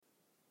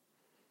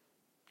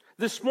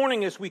This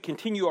morning, as we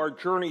continue our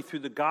journey through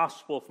the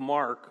Gospel of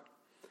Mark,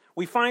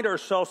 we find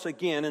ourselves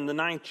again in the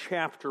 9th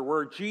chapter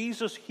where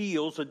Jesus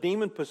heals a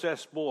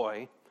demon-possessed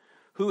boy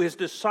who his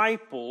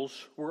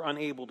disciples were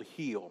unable to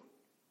heal.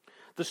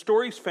 The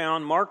story is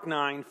found Mark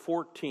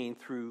 9:14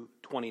 through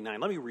 29.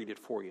 Let me read it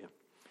for you.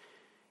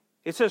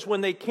 It says,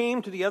 "When they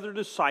came to the other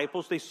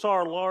disciples, they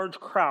saw a large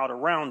crowd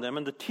around them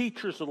and the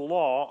teachers of the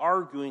law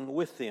arguing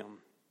with them.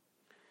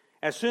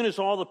 As soon as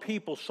all the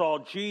people saw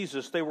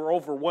Jesus, they were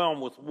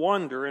overwhelmed with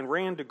wonder and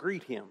ran to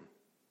greet him.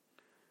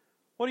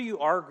 'What are you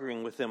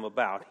arguing with them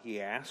about?'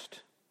 he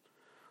asked.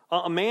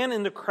 A man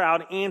in the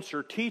crowd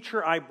answered,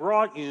 'Teacher, I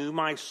brought you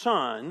my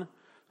son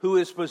who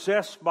is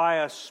possessed by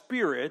a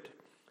spirit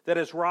that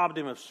has robbed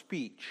him of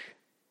speech.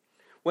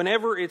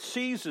 Whenever it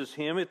seizes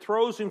him, it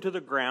throws him to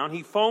the ground.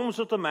 He foams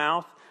at the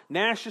mouth,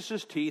 gnashes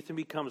his teeth, and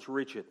becomes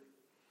rigid.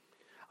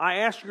 I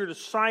asked your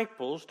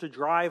disciples to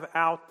drive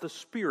out the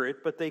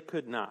spirit, but they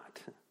could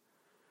not.'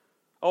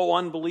 'O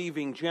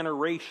unbelieving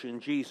generation,'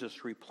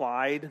 Jesus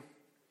replied,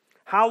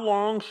 'how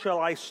long shall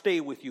I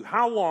stay with you?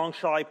 How long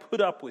shall I put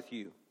up with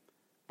you?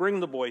 Bring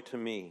the boy to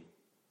me.'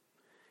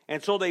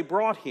 And so they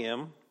brought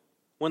him.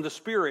 When the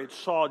spirit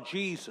saw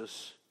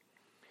Jesus,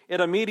 it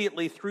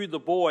immediately threw the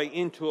boy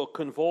into a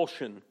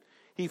convulsion.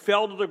 He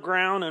fell to the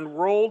ground and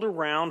rolled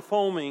around,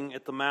 foaming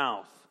at the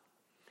mouth.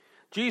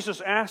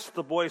 Jesus asked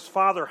the boy's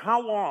father,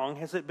 'How long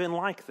has it been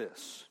like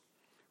this?'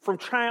 'From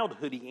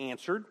childhood,' he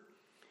answered.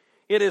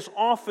 'It has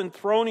often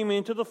thrown him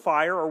into the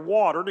fire or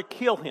water to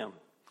kill him.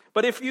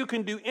 But if you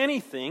can do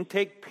anything,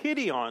 take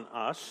pity on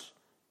us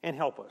and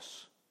help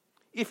us.'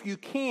 'If you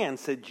can,'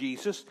 said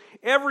Jesus,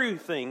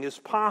 'everything is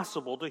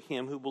possible to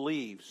him who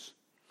believes.'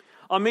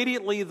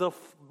 Immediately the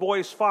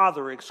boy's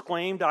father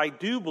exclaimed, 'I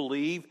do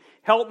believe.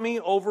 Help me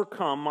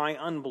overcome my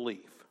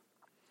unbelief.'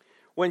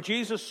 When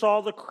Jesus saw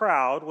the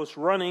crowd was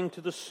running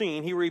to the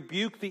scene, he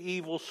rebuked the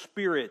evil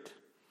spirit.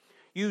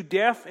 'You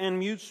deaf and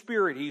mute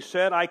spirit,' he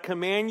said, 'I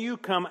command you,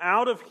 come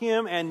out of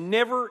him and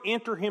never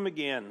enter him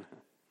again.'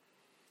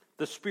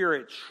 The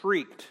spirit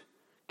shrieked,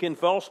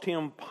 convulsed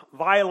him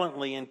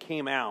violently, and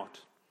came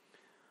out.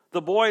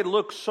 The boy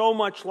looked so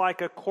much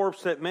like a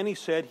corpse that many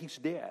said, 'He's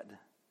dead.'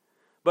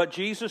 But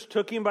Jesus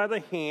took him by the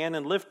hand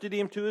and lifted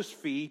him to his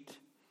feet,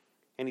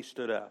 and he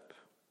stood up.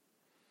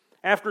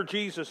 After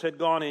Jesus had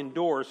gone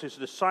indoors, his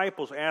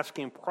disciples asked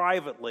him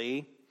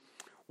privately,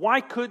 'Why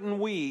couldn't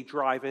we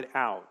drive it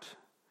out?'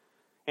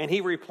 And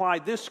he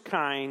replied, 'This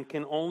kind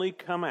can only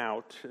come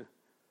out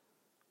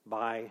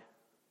by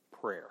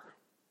prayer.'"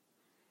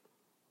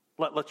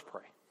 Let's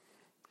pray.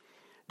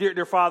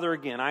 Dear Father,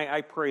 again,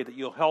 I pray that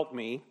you'll help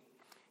me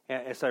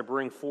as I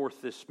bring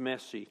forth this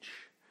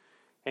message.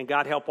 And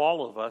God, help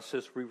all of us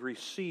as we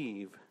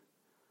receive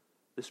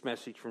this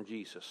message from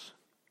Jesus.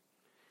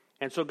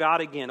 And so,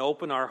 God, again,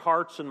 open our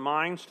hearts and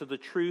minds to the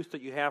truth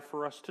that you have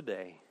for us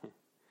today.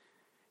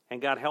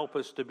 And God, help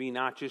us to be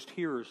not just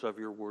hearers of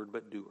your word,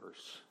 but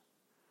doers.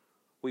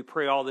 We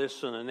pray all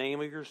this in the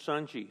name of your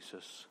Son,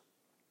 Jesus.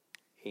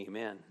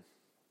 Amen.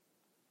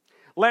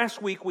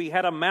 Last week, we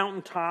had a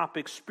mountaintop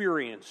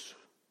experience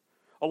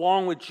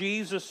along with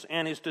Jesus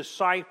and his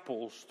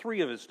disciples,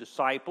 3 of his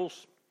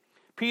disciples,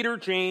 Peter,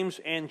 James,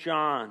 and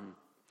John.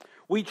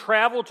 We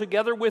traveled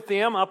together with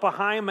them up a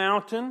high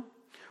mountain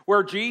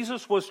where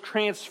Jesus was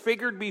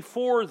transfigured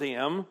before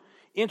them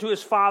into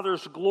his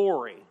Father's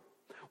glory,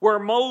 where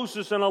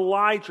Moses and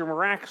Elijah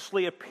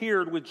miraculously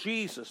appeared with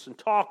Jesus and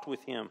talked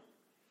with him,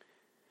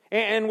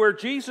 and where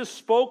Jesus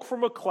spoke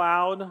from a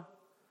cloud,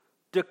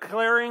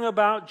 declaring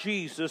about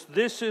Jesus,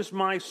 "This is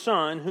my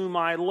Son whom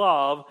I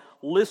love,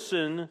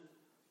 listen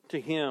to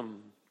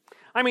him."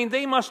 I mean,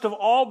 they must have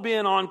all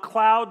been on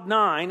cloud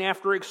 9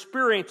 after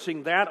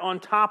experiencing that on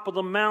top of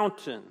the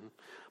mountain.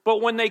 But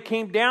when they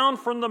came down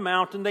from the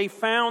mountain, they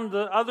found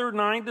the other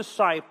 9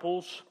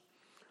 disciples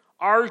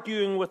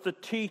arguing with the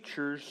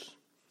teachers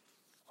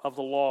of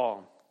the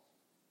law.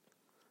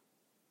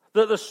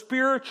 The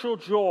spiritual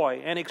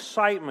joy and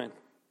excitement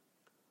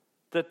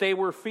that they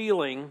were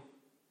feeling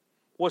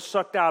was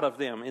sucked out of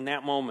them in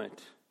that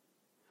moment.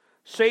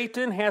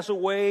 Satan has a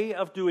way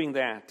of doing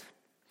that.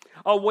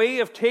 A way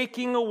of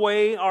taking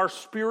away our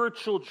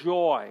spiritual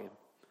joy.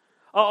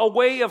 A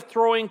way of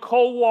throwing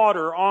cold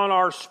water on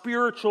our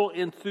spiritual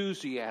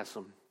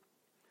enthusiasm.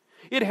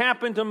 It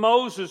happened to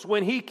Moses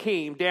when he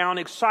came down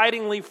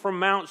excitingly from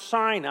Mount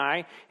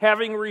Sinai,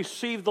 having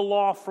received the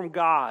law from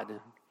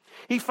God.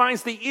 He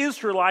finds the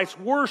Israelites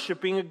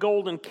worshiping a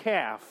golden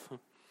calf,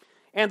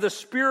 and the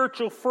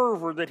spiritual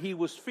fervor that he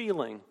was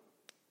feeling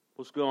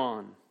was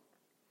gone.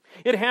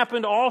 It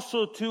happened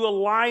also to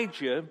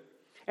Elijah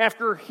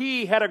after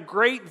he had a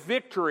great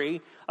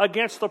victory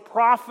against the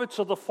prophets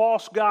of the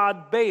false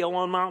god Baal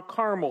on Mount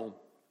Carmel.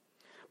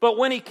 But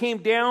when he came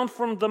down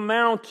from the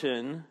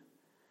mountain,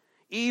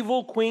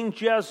 evil Queen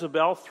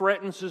Jezebel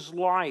threatens his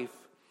life,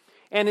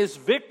 and his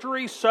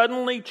victory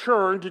suddenly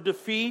turned to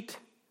defeat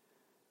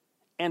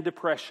and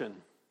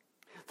depression.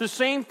 The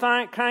same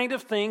kind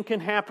of thing can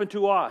happen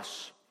to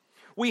us.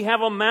 We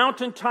have a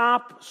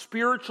mountaintop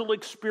spiritual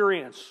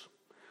experience.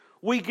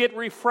 We get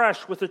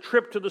refreshed with a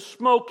trip to the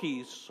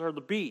Smokies or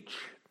the beach.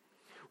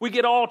 We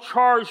get all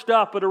charged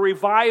up at a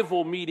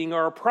revival meeting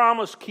or a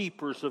Promise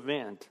Keepers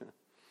event.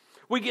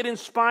 We get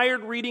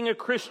inspired reading a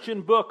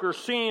Christian book or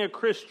seeing a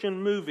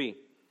Christian movie.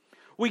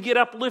 We get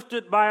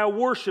uplifted by a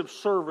worship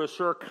service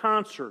or a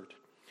concert.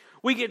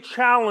 We get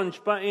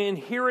challenged in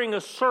hearing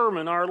a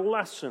sermon or a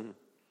lesson.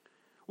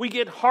 We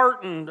get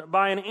heartened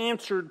by an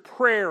answered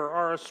prayer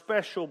or a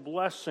special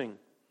blessing.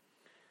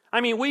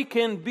 We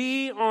can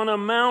be on a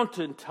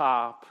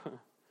mountaintop,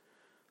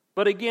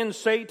 but again,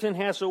 Satan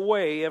has a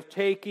way of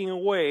taking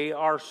away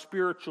our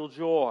spiritual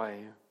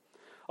joy,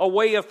 a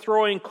way of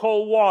throwing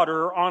cold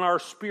water on our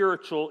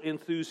spiritual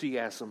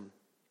enthusiasm.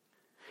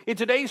 In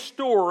today's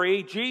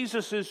story,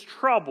 Jesus is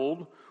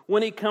troubled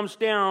when he comes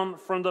down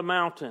from the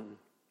mountain.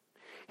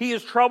 He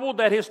is troubled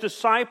that his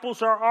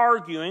disciples are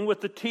arguing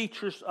with the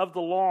teachers of the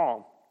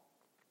law.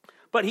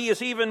 But he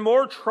is even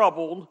more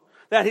troubled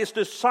that his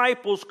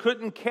disciples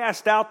couldn't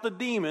cast out the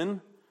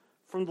demon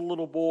from the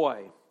little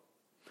boy.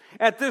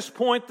 At this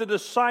point, the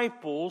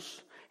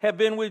disciples have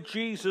been with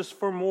Jesus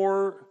for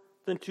more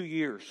than 2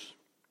 years.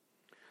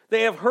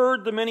 They have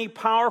heard the many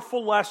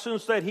powerful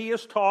lessons that he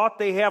has taught.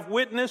 They have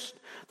witnessed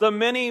the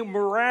many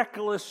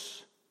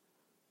miraculous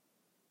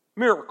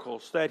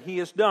miracles that he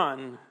has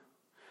done.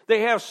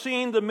 They have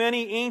seen the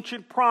many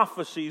ancient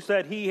prophecies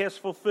that he has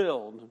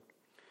fulfilled.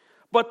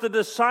 But the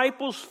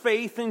disciples'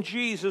 faith in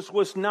Jesus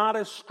was not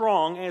as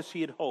strong as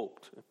he had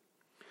hoped.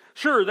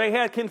 Sure, they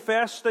had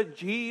confessed that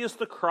he is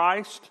the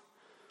Christ,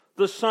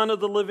 the Son of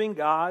the living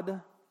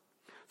God.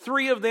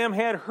 3 of them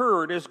had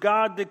heard as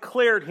God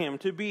declared him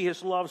to be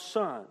his loved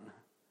Son.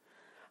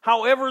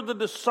 However, the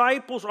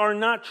disciples are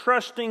not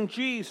trusting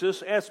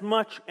Jesus as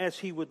much as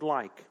he would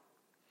like.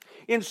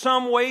 In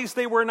some ways,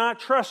 they were not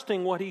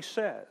trusting what he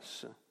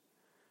says.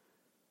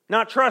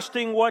 Not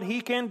trusting what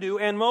he can do,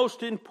 and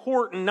most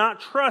important,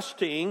 not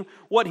trusting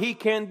what he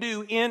can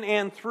do in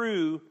and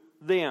through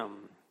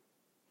them.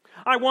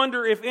 I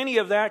wonder if any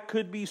of that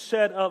could be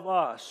said of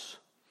us.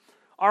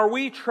 Are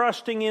we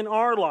trusting in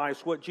our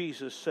lives what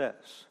Jesus says?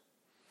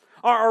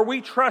 Are we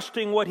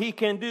trusting what he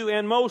can do?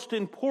 And most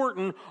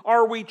important,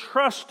 are we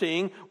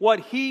trusting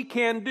what he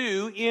can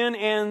do in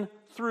and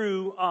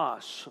through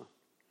us?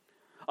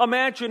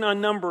 Imagine a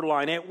number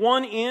line. At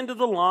one end of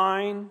the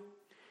line,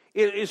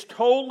 it is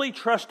totally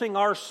trusting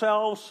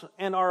ourselves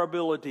and our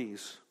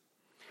abilities.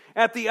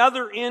 At the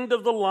other end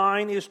of the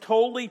line is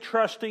totally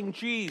trusting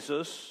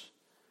Jesus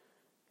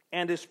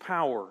and his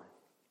power.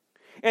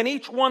 And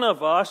each one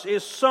of us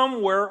is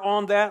somewhere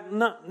on that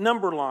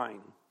number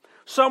line.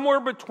 Somewhere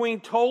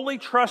between totally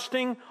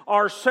trusting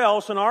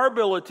ourselves and our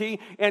ability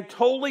and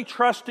totally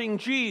trusting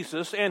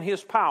Jesus and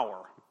his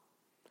power.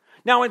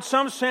 Now, in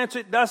some sense,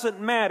 it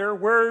doesn't matter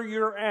where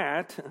you're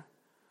at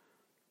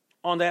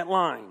on that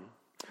line.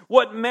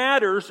 What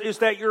matters is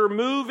that you're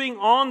moving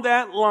on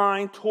that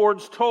line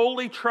towards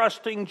totally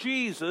trusting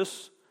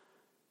Jesus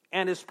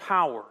and his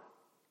power.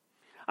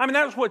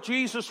 That's what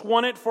Jesus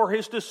wanted for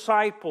his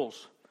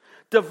disciples.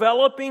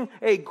 Developing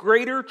a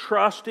greater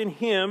trust in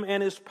him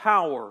and his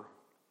power.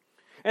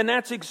 And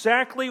that's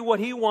exactly what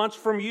he wants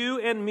from you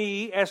and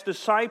me as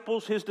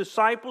disciples, his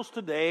disciples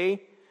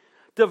today,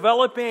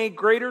 developing a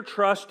greater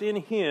trust in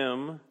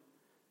him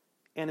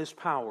and his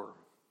power.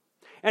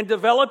 And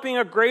developing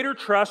a greater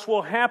trust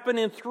will happen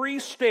in 3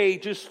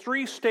 stages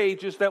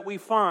that we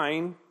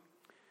find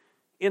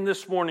in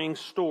this morning's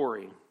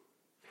story.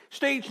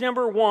 Stage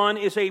number 1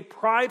 is a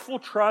prideful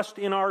trust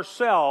in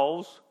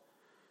ourselves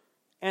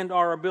and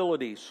our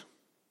abilities.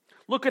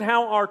 Look at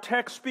how our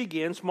text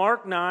begins,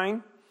 Mark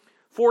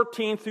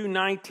 9:14 through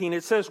 19.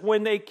 It says,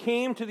 when they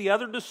came to the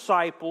other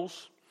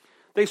disciples,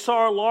 they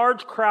saw a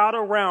large crowd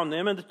around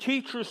them and the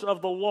teachers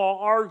of the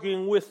law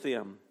arguing with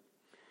them.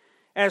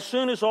 As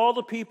soon as all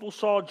the people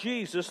saw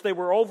Jesus, they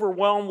were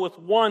overwhelmed with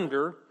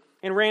wonder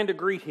and ran to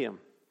greet him.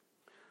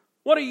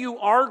 What are you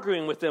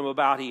arguing with them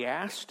about? He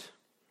asked.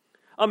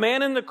 A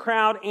man in the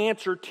crowd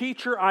answered,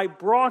 Teacher, I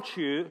brought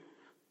you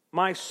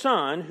my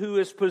son who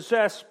is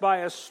possessed by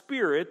a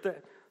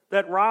spirit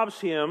that robs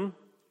him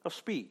of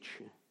speech.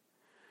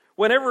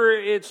 Whenever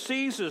it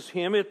seizes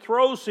him, it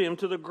throws him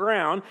to the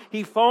ground.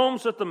 He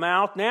foams at the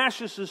mouth,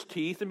 gnashes his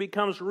teeth, and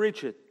becomes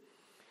rigid.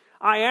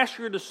 I asked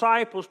your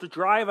disciples to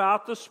drive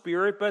out the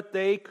spirit, but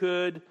they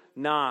could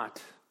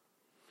not.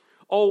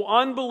 O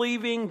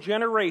unbelieving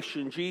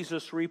generation,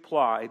 Jesus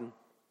replied,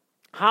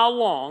 how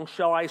long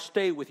shall I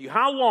stay with you?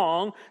 How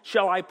long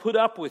shall I put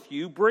up with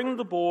you? Bring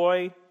the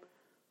boy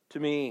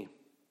to me.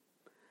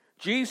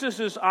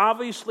 Jesus is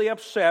obviously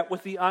upset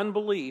with the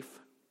unbelief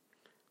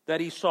that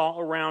he saw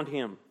around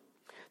him.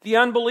 The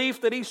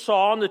unbelief that he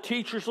saw in the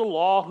teachers of the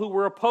law who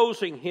were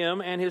opposing him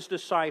and his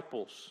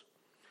disciples.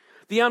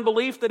 The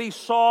unbelief that he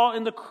saw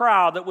in the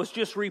crowd that was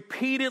just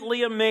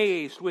repeatedly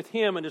amazed with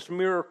him and his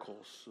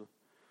miracles.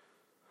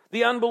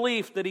 The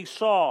unbelief that he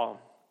saw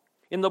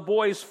in the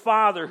boy's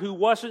father who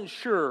wasn't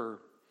sure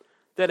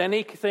that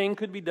anything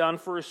could be done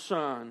for his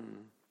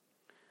son.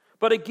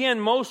 But again,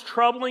 most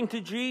troubling to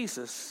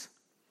Jesus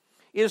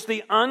is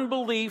the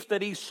unbelief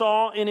that he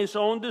saw in his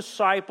own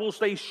disciples.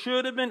 They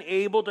should have been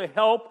able to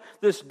help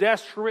this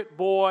desperate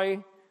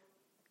boy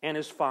and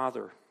his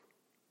father.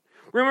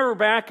 Remember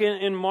back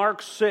in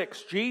Mark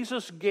 6,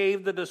 Jesus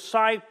gave the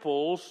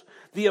disciples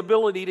the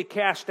ability to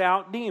cast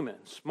out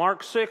demons.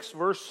 Mark 6,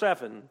 verse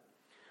 7.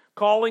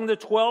 Calling the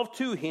 12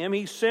 to him,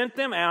 he sent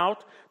them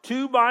out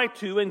 2 by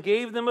 2 and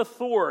gave them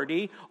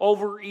authority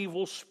over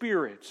evil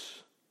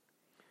spirits.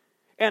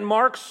 And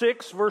Mark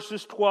 6,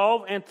 verses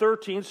 12 and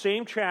 13,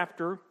 same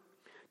chapter,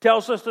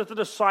 tells us that the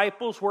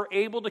disciples were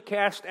able to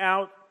cast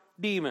out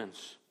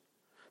demons.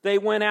 They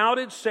went out,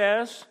 it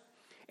says,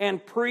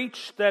 and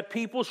preached that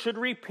people should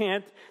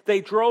repent.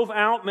 They drove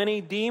out many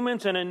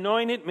demons and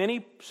anointed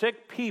many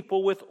sick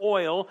people with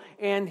oil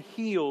and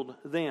healed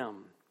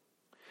them.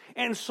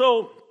 And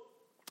so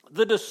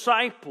the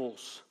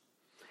disciples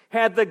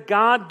had the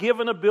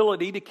God-given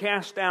ability to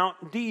cast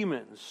out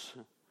demons.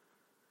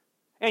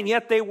 And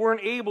yet they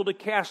weren't able to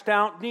cast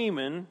out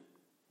the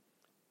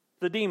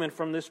demon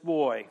from this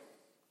boy.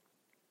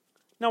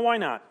 Now, why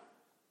not?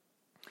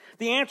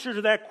 The answer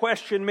to that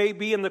question may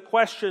be in the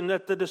question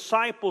that the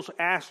disciples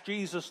asked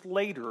Jesus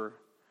later,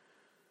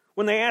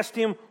 when they asked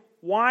him,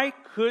 why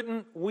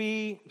couldn't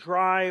we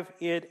drive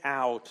it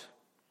out?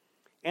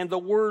 And the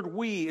word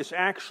 "we" is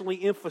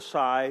actually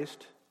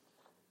emphasized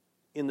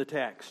in the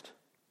text.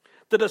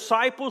 The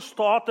disciples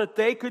thought that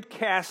they could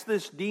cast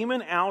this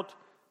demon out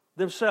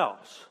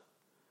themselves.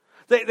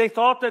 They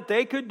thought that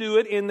they could do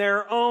it in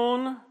their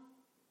own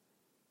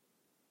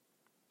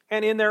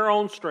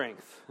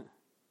strength.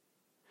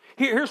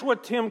 Here's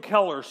what Tim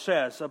Keller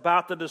says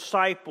about the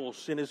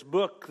disciples in his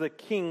book, The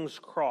King's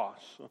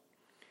Cross.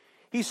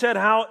 He said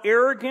how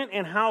arrogant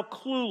and how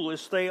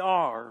clueless they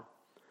are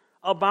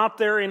about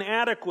their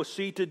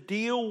inadequacy to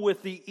deal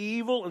with the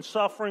evil and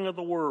suffering of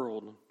the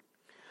world.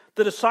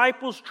 The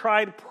disciples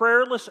tried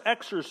prayerless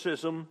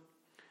exorcism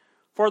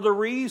for the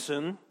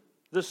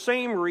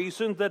same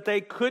reason that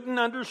they couldn't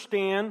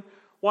understand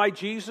why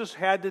Jesus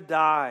had to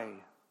die.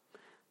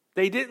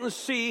 They didn't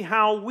see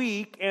how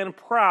weak and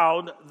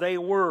proud they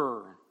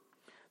were.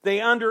 They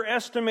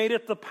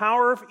underestimated the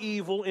power of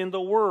evil in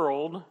the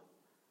world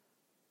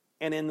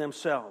and in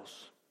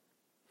themselves.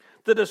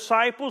 The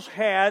disciples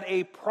had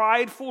a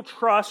prideful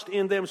trust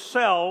in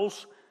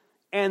themselves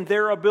and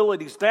their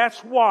abilities. That's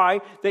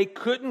why they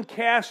couldn't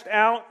cast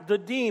out the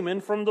demon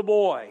from the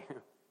boy.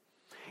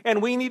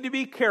 And we need to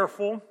be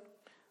careful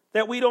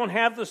that we don't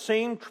have the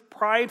same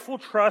prideful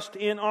trust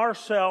in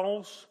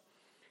ourselves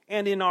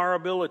and in our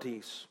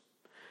abilities.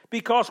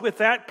 Because with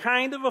that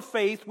kind of a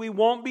faith, we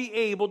won't be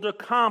able to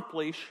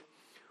accomplish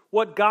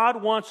what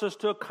God wants us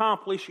to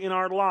accomplish in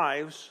our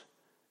lives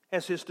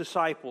as His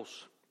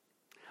disciples.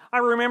 I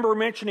remember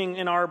mentioning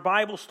in our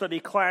Bible study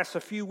class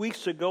a few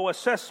weeks ago a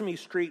Sesame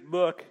Street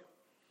book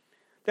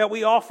that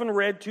we often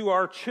read to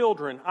our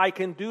children. I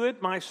can do it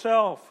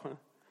myself.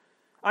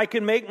 I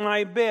can make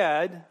my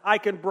bed. I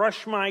can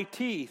brush my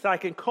teeth. I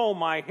can comb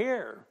my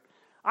hair.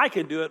 I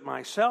can do it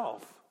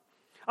myself.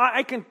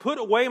 I can put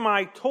away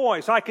my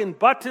toys. I can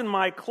button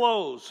my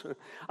clothes.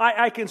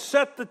 I can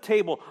set the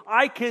table.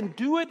 I can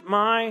do it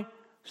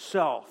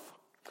myself.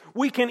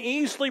 We can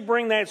easily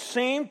bring that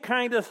same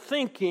kind of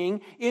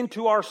thinking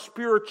into our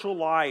spiritual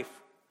life.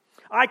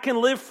 I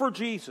can live for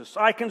Jesus.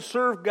 I can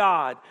serve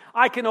God.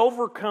 I can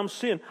overcome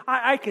sin.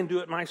 I can do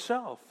it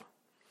myself.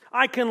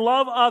 I can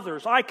love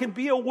others. I can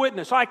be a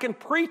witness. I can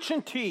preach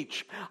and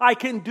teach. I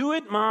can do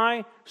it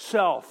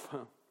myself.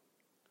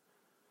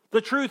 The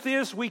truth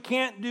is, we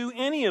can't do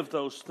any of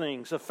those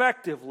things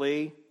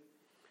effectively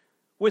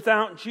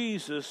without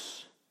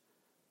Jesus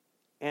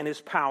and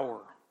His power.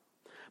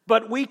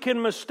 But we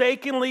can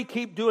mistakenly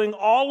keep doing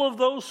all of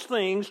those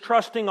things,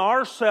 trusting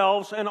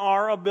ourselves and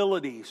our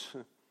abilities.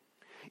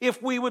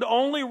 If we would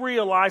only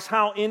realize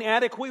how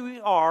inadequate we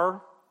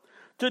are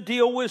to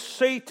deal with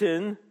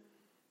Satan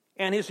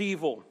and his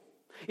evil.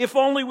 If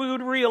only we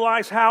would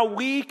realize how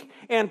weak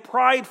and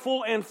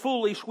prideful and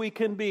foolish we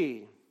can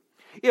be.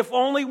 If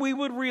only we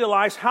would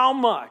realize how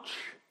much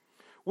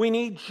we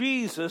need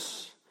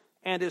Jesus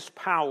and His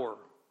power.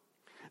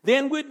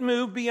 Then we'd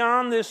move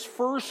beyond this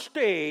first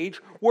stage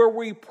where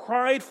we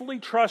pridefully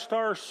trust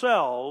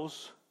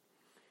ourselves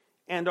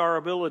and our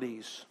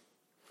abilities.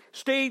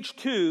 Stage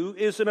 2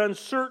 is an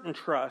uncertain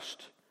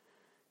trust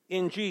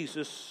in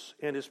Jesus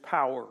and His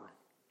power.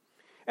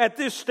 At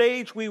this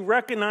stage, we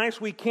recognize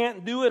we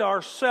can't do it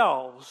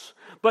ourselves,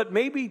 but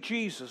maybe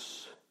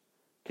Jesus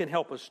can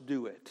help us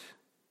do it.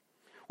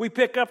 We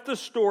pick up the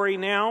story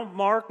now,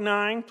 Mark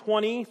 9,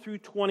 20 through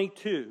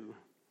 22.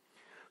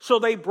 So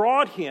they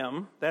brought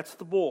him, that's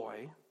the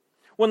boy.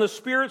 When the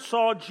spirit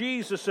saw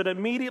Jesus, it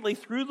immediately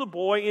threw the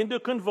boy into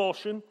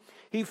convulsion.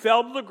 He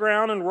fell to the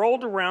ground and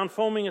rolled around,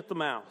 foaming at the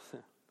mouth.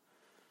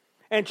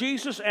 And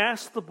Jesus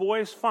asked the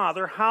boy's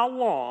father, how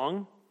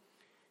long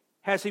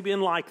has he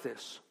been like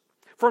this?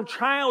 From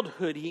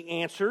childhood, he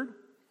answered.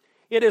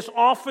 It has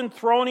often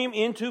thrown him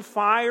into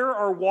fire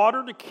or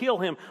water to kill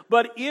him.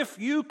 But if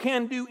you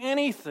can do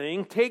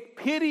anything, take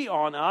pity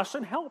on us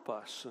and help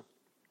us.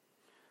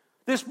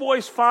 This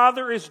boy's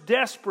father is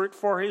desperate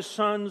for his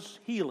son's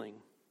healing.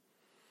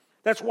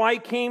 That's why he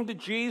came to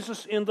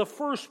Jesus in the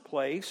first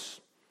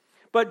place.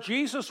 But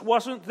Jesus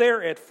wasn't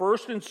there at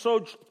first, and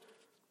so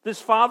this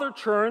father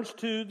turns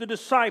to the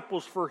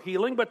disciples for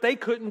healing, but they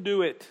couldn't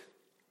do it.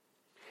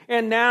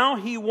 And now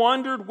he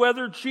wondered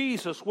whether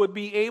Jesus would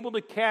be able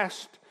to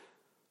cast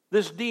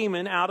this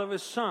demon out of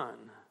his son.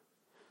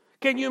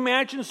 Can you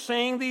imagine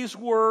saying these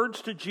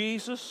words to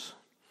Jesus?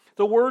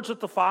 The words that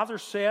the Father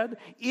said,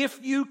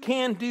 "If you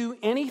can do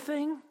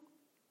anything."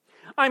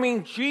 I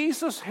mean,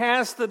 Jesus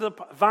has the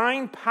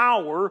divine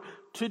power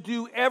to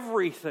do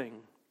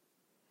everything.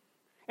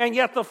 And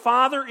yet the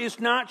Father is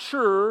not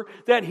sure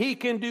that He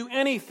can do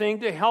anything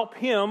to help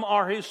him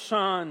or his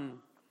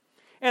son.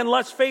 And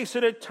let's face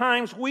it, at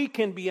times we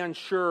can be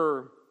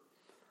unsure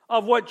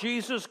of what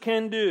Jesus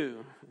can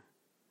do.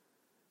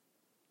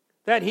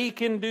 That He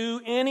can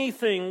do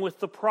anything with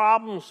the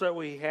problems that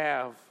we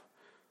have,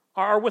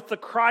 or with the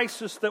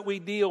crisis that we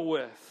deal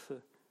with,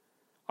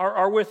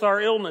 or with our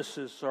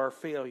illnesses, our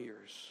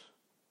failures.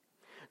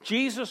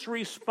 Jesus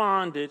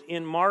responded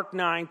in Mark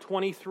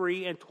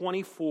 9:23 and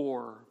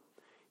 24,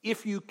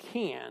 "If you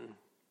can,"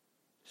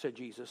 said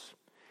Jesus,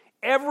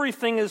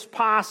 "everything is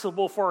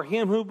possible for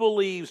him who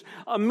believes."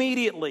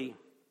 Immediately,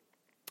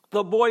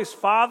 the boy's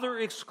father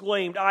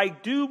exclaimed, "I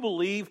do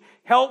believe,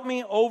 help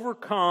me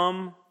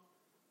overcome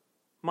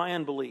my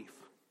unbelief."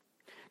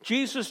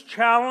 Jesus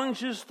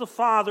challenges the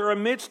father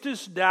amidst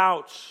his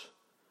doubts.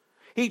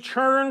 He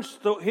turns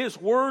his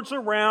words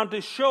around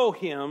to show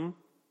him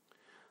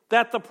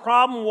that the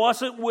problem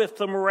wasn't with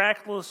the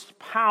miraculous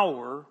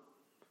power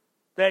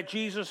that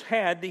Jesus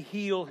had to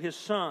heal his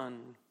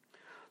son.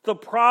 The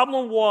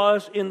problem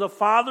was in the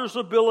father's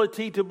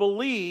ability to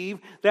believe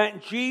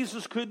that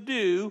Jesus could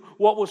do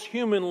what was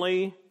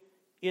humanly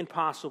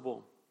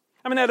impossible.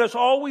 I mean, that is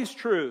always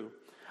true.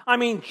 I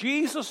mean,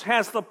 Jesus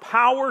has the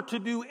power to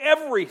do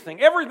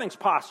everything. Everything's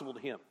possible to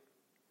Him.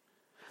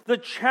 The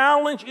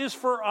challenge is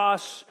for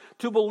us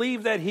to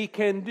believe that He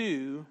can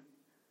do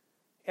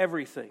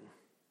everything.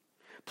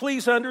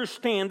 Please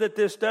understand that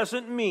this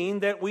doesn't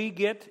mean that we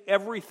get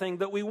everything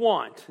that we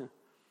want.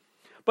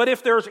 But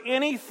if there's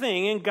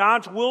anything in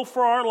God's will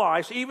for our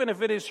lives, even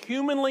if it is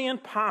humanly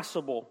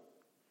impossible,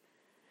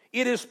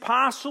 it is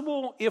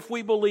possible if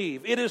we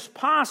believe. It is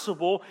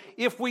possible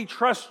if we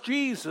trust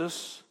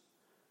Jesus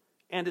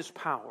and His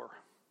power.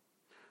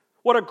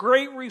 What a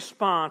great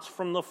response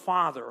from the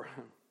Father.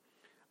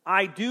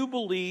 "I do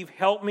believe,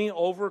 help me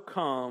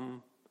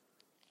overcome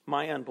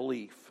my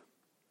unbelief."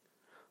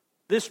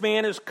 This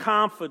man is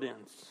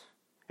confident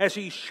as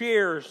he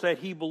shares that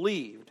he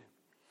believed.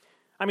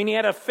 I mean, he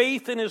had a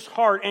faith in his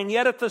heart, and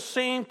yet at the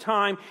same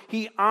time,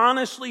 he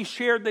honestly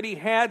shared that he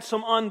had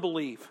some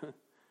unbelief.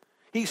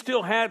 He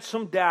still had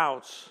some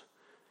doubts.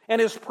 And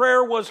his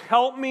prayer was,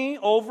 "Help me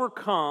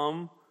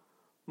overcome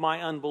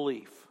my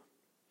unbelief."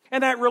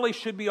 And that really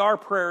should be our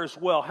prayer as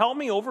well. Help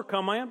me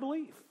overcome my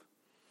unbelief.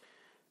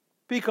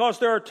 Because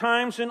there are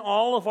times in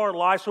all of our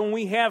lives when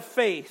we have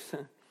faith.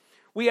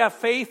 We have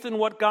faith in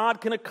what God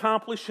can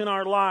accomplish in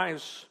our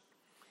lives.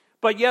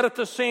 But yet at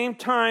the same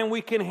time,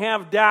 we can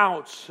have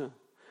doubts.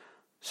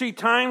 See,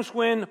 times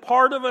when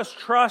part of us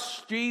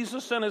trusts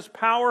Jesus and His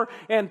power,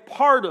 and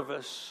part of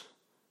us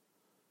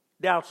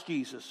doubts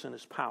Jesus and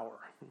His power.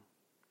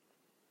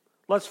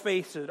 Let's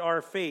face it,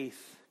 our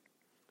faith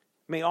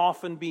may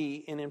often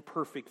be an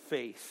imperfect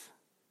faith.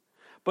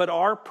 But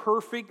our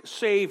perfect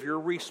Savior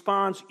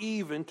responds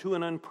even to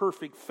an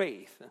imperfect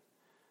faith.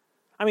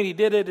 I mean, He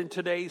did it in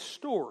today's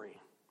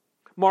story.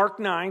 Mark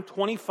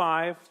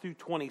 9:25 through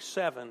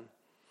 27.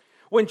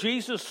 When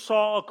Jesus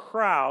saw a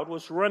crowd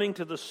was running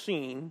to the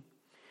scene,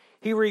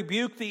 He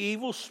rebuked the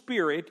evil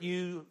spirit.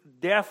 "You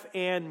deaf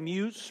and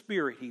mute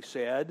spirit," He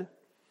said,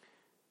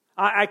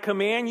 I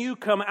command you,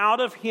 come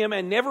out of him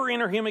and never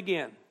enter him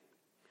again."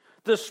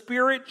 The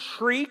spirit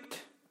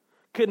shrieked,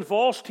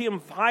 convulsed him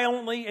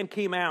violently, and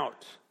came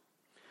out.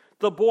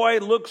 The boy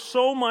looked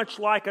so much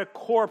like a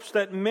corpse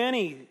that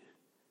many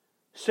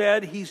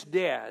said, "He's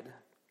dead."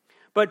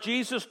 But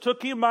Jesus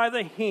took him by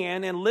the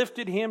hand and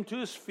lifted him to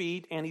his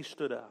feet, and he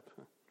stood up.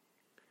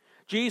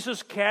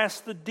 Jesus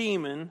cast the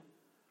demon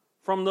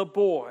from the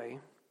boy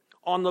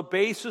on the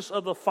basis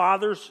of the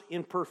Father's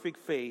imperfect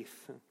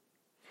faith.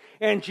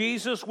 And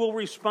Jesus will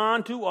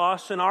respond to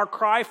us in our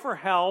cry for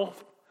help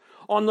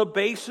on the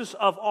basis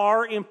of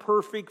our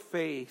imperfect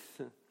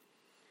faith.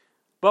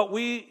 But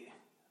He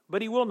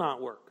will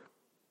not work.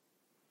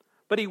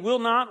 But He will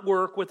not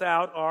work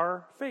without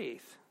our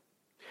faith.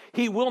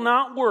 He will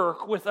not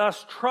work with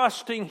us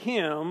trusting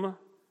Him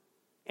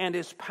and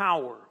His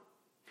power.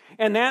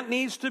 And that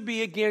needs to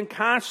be, again,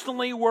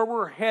 constantly where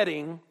we're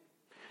heading,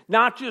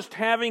 not just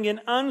having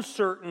an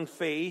uncertain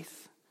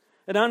faith,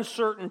 an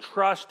uncertain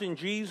trust in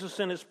Jesus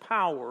and His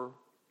power,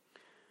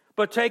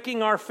 but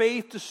taking our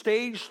faith to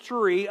stage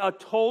 3, a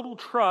total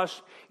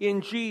trust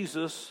in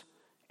Jesus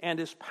and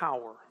His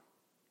power.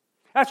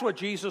 That's what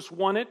Jesus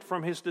wanted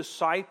from His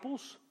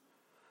disciples.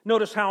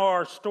 Notice how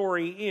our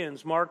story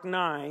ends, Mark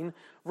 9,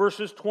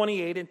 verses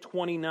 28 and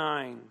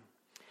 29.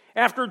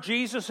 After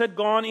Jesus had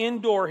gone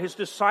indoor, his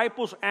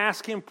disciples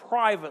asked him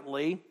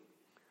privately,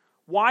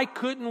 "Why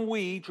couldn't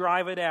we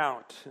drive it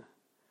out?"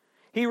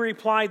 He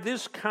replied,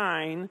 "This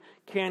kind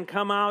can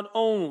come out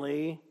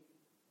only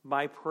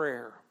by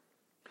prayer."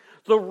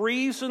 The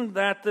reason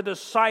that the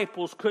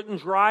disciples couldn't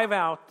drive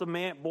out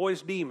the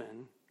boy's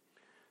demon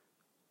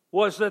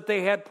was that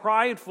they had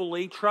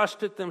pridefully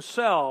trusted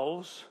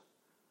themselves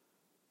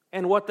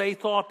and what they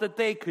thought that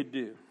they could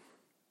do,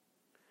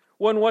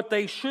 when what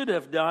they should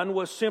have done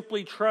was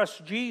simply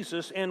trust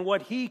Jesus and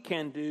what he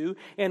can do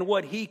and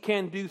what he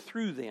can do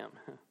through them.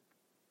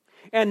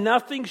 And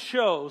nothing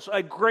shows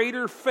a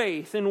greater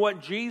faith in what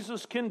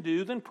Jesus can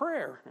do than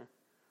prayer.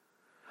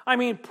 I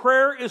mean,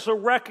 prayer is a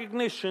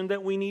recognition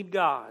that we need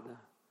God.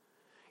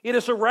 It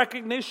is a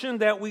recognition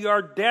that we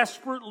are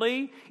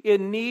desperately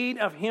in need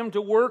of him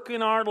to work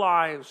in our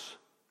lives.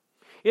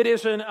 It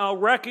is a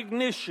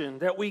recognition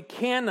that we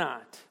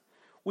cannot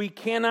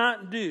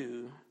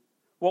do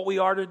what we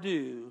are to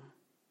do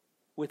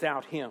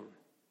without him.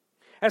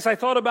 As I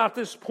thought about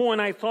this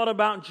point, I thought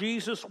about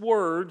Jesus'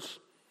 words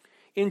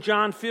in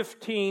John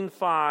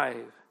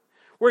 15:5,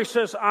 where he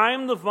says, "I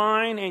am the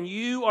vine and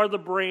you are the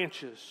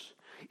branches.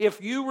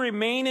 If you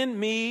remain in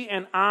me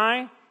and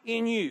I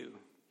in you,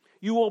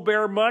 you will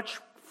bear much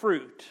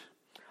fruit.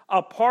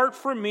 Apart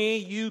from me,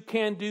 you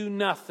can do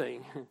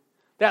nothing."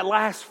 That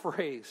last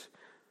phrase,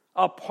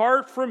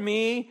 apart from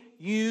me,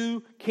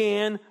 you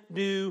can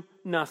do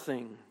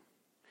nothing.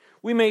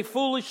 We may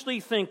foolishly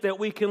think that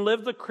we can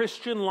live the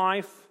Christian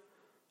life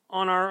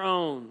on our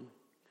own,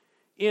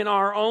 in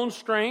our own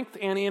strength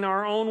and in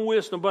our own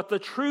wisdom. But the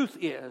truth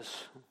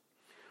is,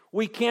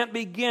 we can't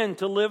begin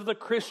to live the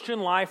Christian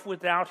life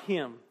without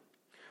him,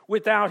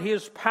 without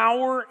his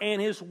power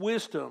and his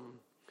wisdom.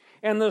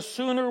 And the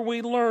sooner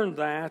we learn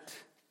that,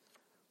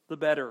 the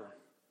better.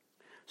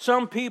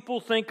 Some people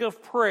think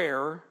of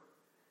prayer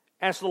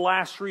as the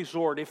last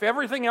resort. If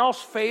everything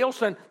else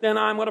fails, then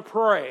I'm going to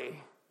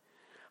pray.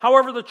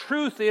 However, the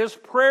truth is,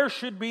 prayer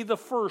should be the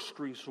first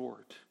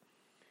resort.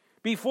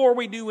 Before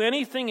we do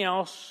anything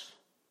else,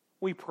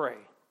 we pray.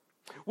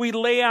 We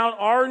lay out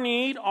our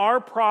need, our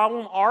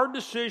problem, our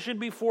decision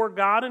before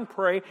God and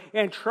pray,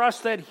 and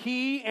trust that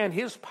he and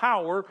his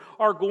power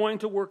are going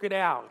to work it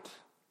out.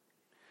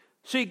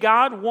 See,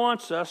 God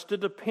wants us to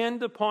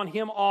depend upon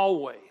him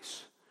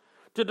always,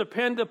 to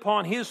depend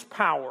upon his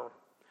power,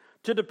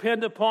 to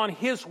depend upon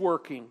his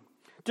working,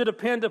 to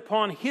depend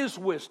upon his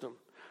wisdom,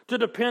 to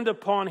depend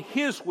upon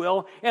his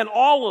will, and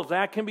all of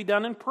that can be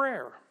done in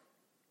prayer.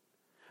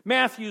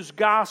 Matthew's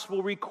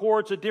gospel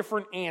records a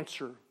different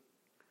answer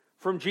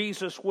from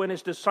Jesus when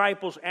his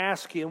disciples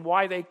asked him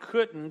why they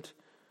couldn't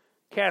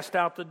cast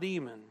out the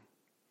demon.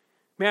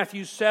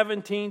 Matthew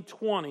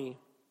 17:20,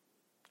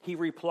 he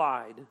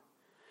replied,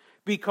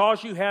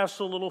 "Because you have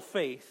so little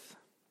faith.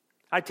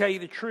 I tell you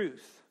the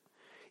truth.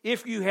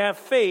 If you have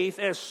faith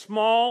as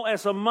small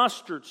as a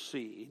mustard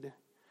seed,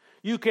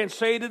 you can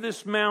say to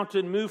this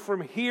mountain, 'Move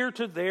from here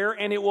to there,'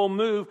 and it will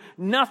move.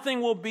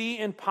 Nothing will be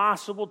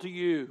impossible to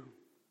you."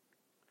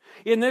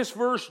 In this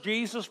verse,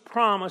 Jesus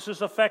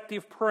promises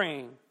effective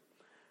praying.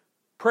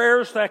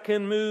 Prayers that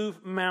can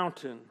move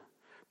mountain.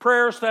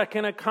 Prayers that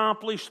can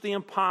accomplish the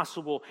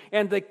impossible.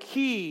 And the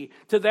key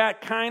to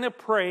that kind of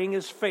praying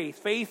is faith.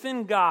 Faith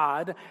in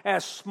God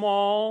as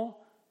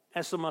small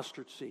as the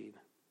mustard seed.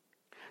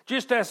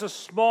 Just as a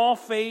small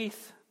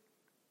faith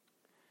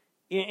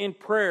in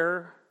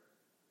prayer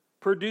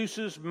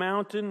produces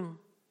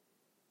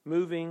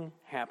mountain-moving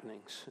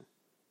happenings.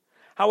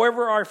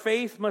 However, our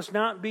faith must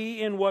not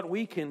be in what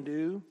we can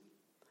do,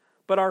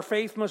 but our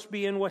faith must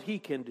be in what he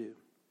can do.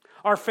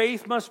 Our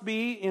faith must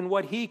be in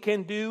what he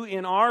can do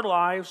in our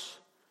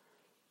lives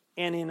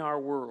and in our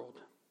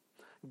world.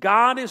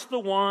 God is the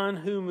one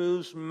who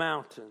moves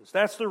mountains.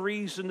 That's the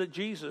reason that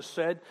Jesus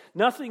said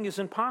nothing is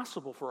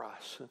impossible for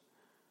us,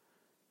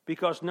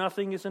 because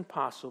nothing is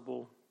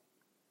impossible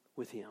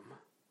with him.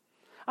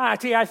 I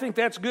tell you, I think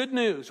that's good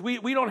news.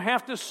 We don't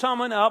have to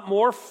summon up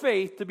more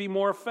faith to be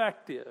more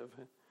effective.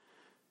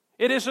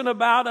 It isn't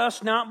about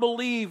us not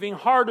believing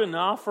hard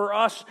enough or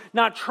us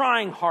not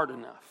trying hard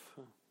enough.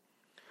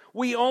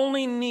 We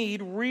only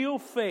need real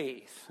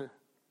faith,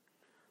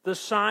 the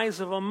size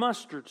of a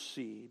mustard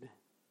seed.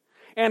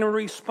 And in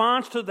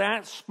response to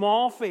that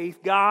small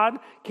faith,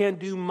 God can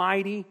do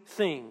mighty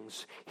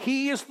things.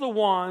 He is the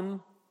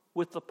one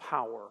with the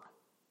power.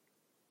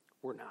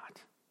 We're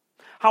not.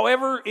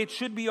 However, it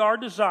should be our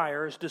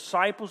desire as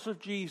disciples of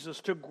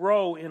Jesus to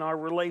grow in our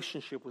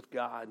relationship with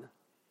God,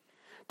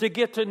 to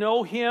get to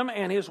know him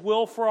and his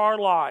will for our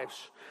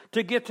lives,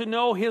 to get to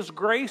know his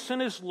grace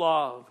and his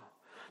love,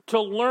 to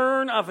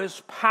learn of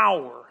his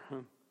power,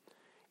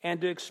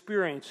 and to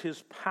experience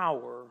his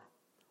power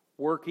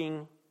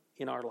working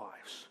in our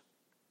lives.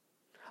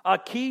 A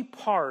key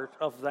part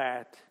of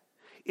that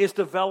is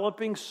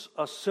developing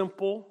a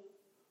simple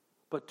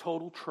but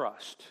total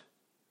trust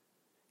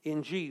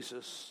in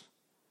Jesus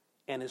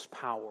and his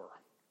power.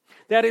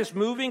 That is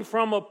moving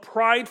from a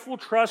prideful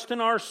trust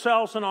in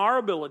ourselves and our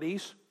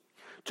abilities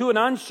to an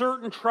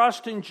uncertain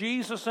trust in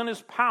Jesus and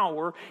His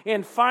power,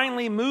 and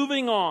finally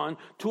moving on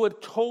to a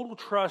total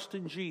trust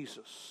in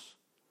Jesus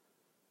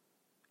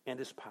and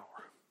His power.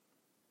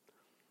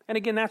 And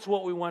again, that's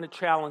what we want to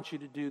challenge you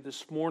to do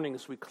this morning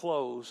as we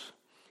close.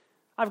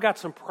 I've got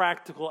some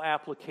practical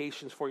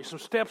applications for you, some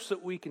steps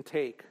that we can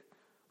take,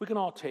 we can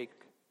all take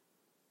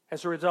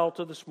as a result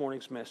of this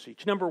morning's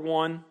message. Number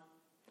one,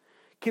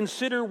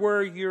 consider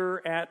where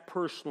you're at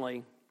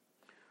personally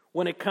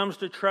when it comes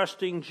to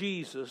trusting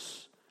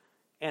Jesus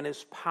and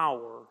His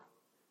power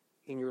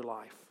in your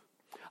life.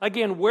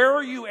 Again, where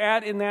are you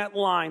at in that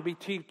line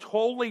between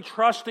totally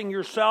trusting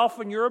yourself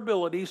and your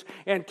abilities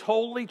and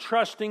totally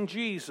trusting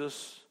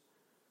Jesus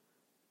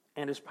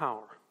and His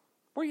power?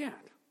 Where are you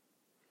at?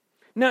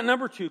 Now,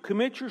 number two,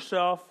 commit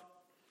yourself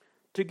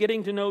to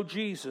getting to know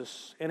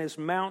Jesus and His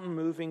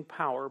mountain-moving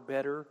power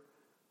better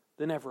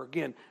than ever.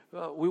 Again,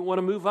 we want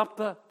to move up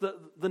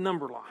the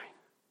number line.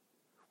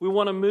 We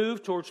want to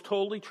move towards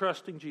totally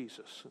trusting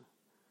Jesus.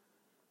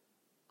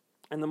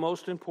 And the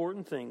most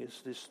important thing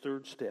is this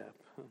third step.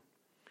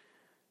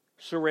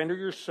 Surrender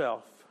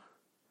yourself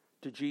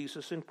to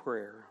Jesus in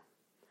prayer,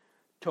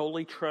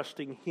 totally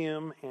trusting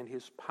Him and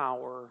His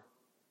power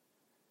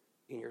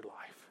in your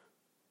life.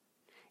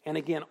 And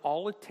again,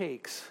 all it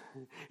takes,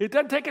 it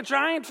doesn't take a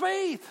giant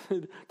faith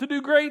to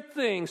do great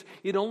things.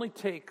 It only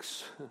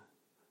takes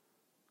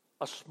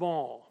a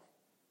small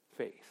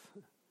faith,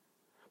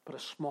 but a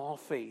small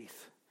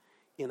faith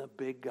in a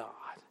big God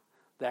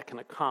that can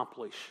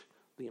accomplish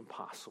the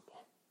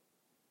impossible.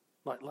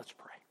 Let's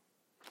pray.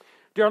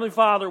 Dear Heavenly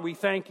Father, we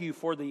thank You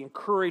for the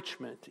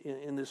encouragement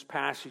in this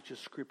passage of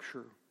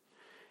Scripture.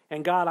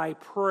 And God, I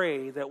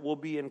pray that we'll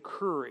be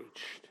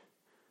encouraged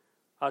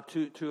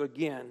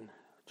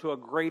to a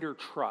greater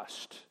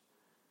trust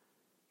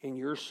in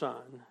Your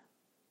Son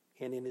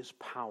and in His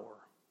power.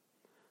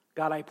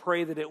 God, I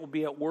pray that it will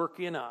be at work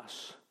in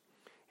us.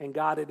 And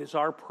God, it is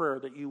our prayer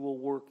that You will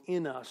work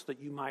in us,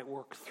 that You might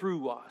work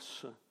through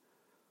us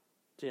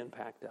to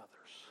impact others.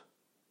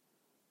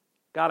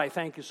 God, I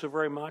thank You so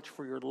very much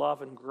for Your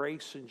love and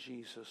grace in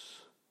Jesus.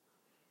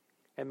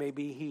 And may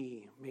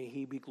He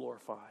be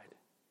glorified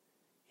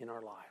in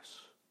our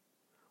lives.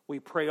 We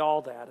pray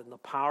all that in the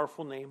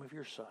powerful name of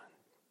Your Son,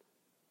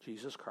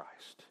 Jesus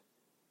Christ.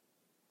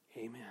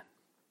 Amen.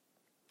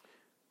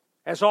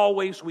 As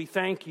always, we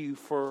thank you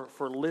for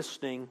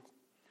listening.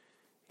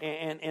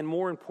 And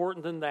more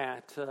important than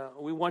that,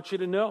 we want you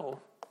to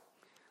know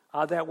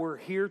that we're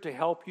here to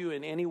help you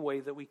in any way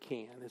that we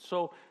can. And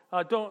so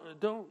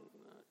don't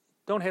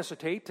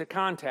hesitate to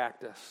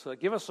contact us.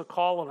 Give us a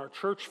call on our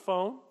church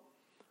phone,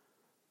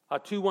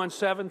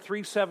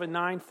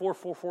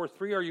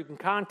 217-379-4443, or you can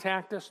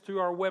contact us through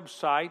our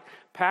website,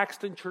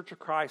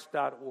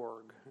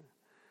 paxtonchurchofchrist.org.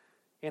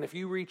 And if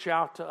you reach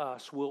out to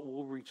us,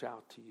 we'll reach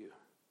out to you.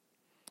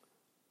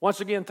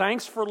 Once again,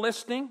 thanks for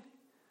listening.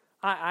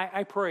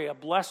 I pray a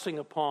blessing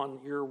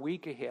upon your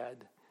week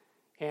ahead,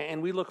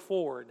 and we look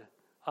forward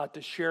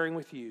to sharing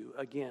with you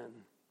again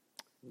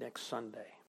next Sunday.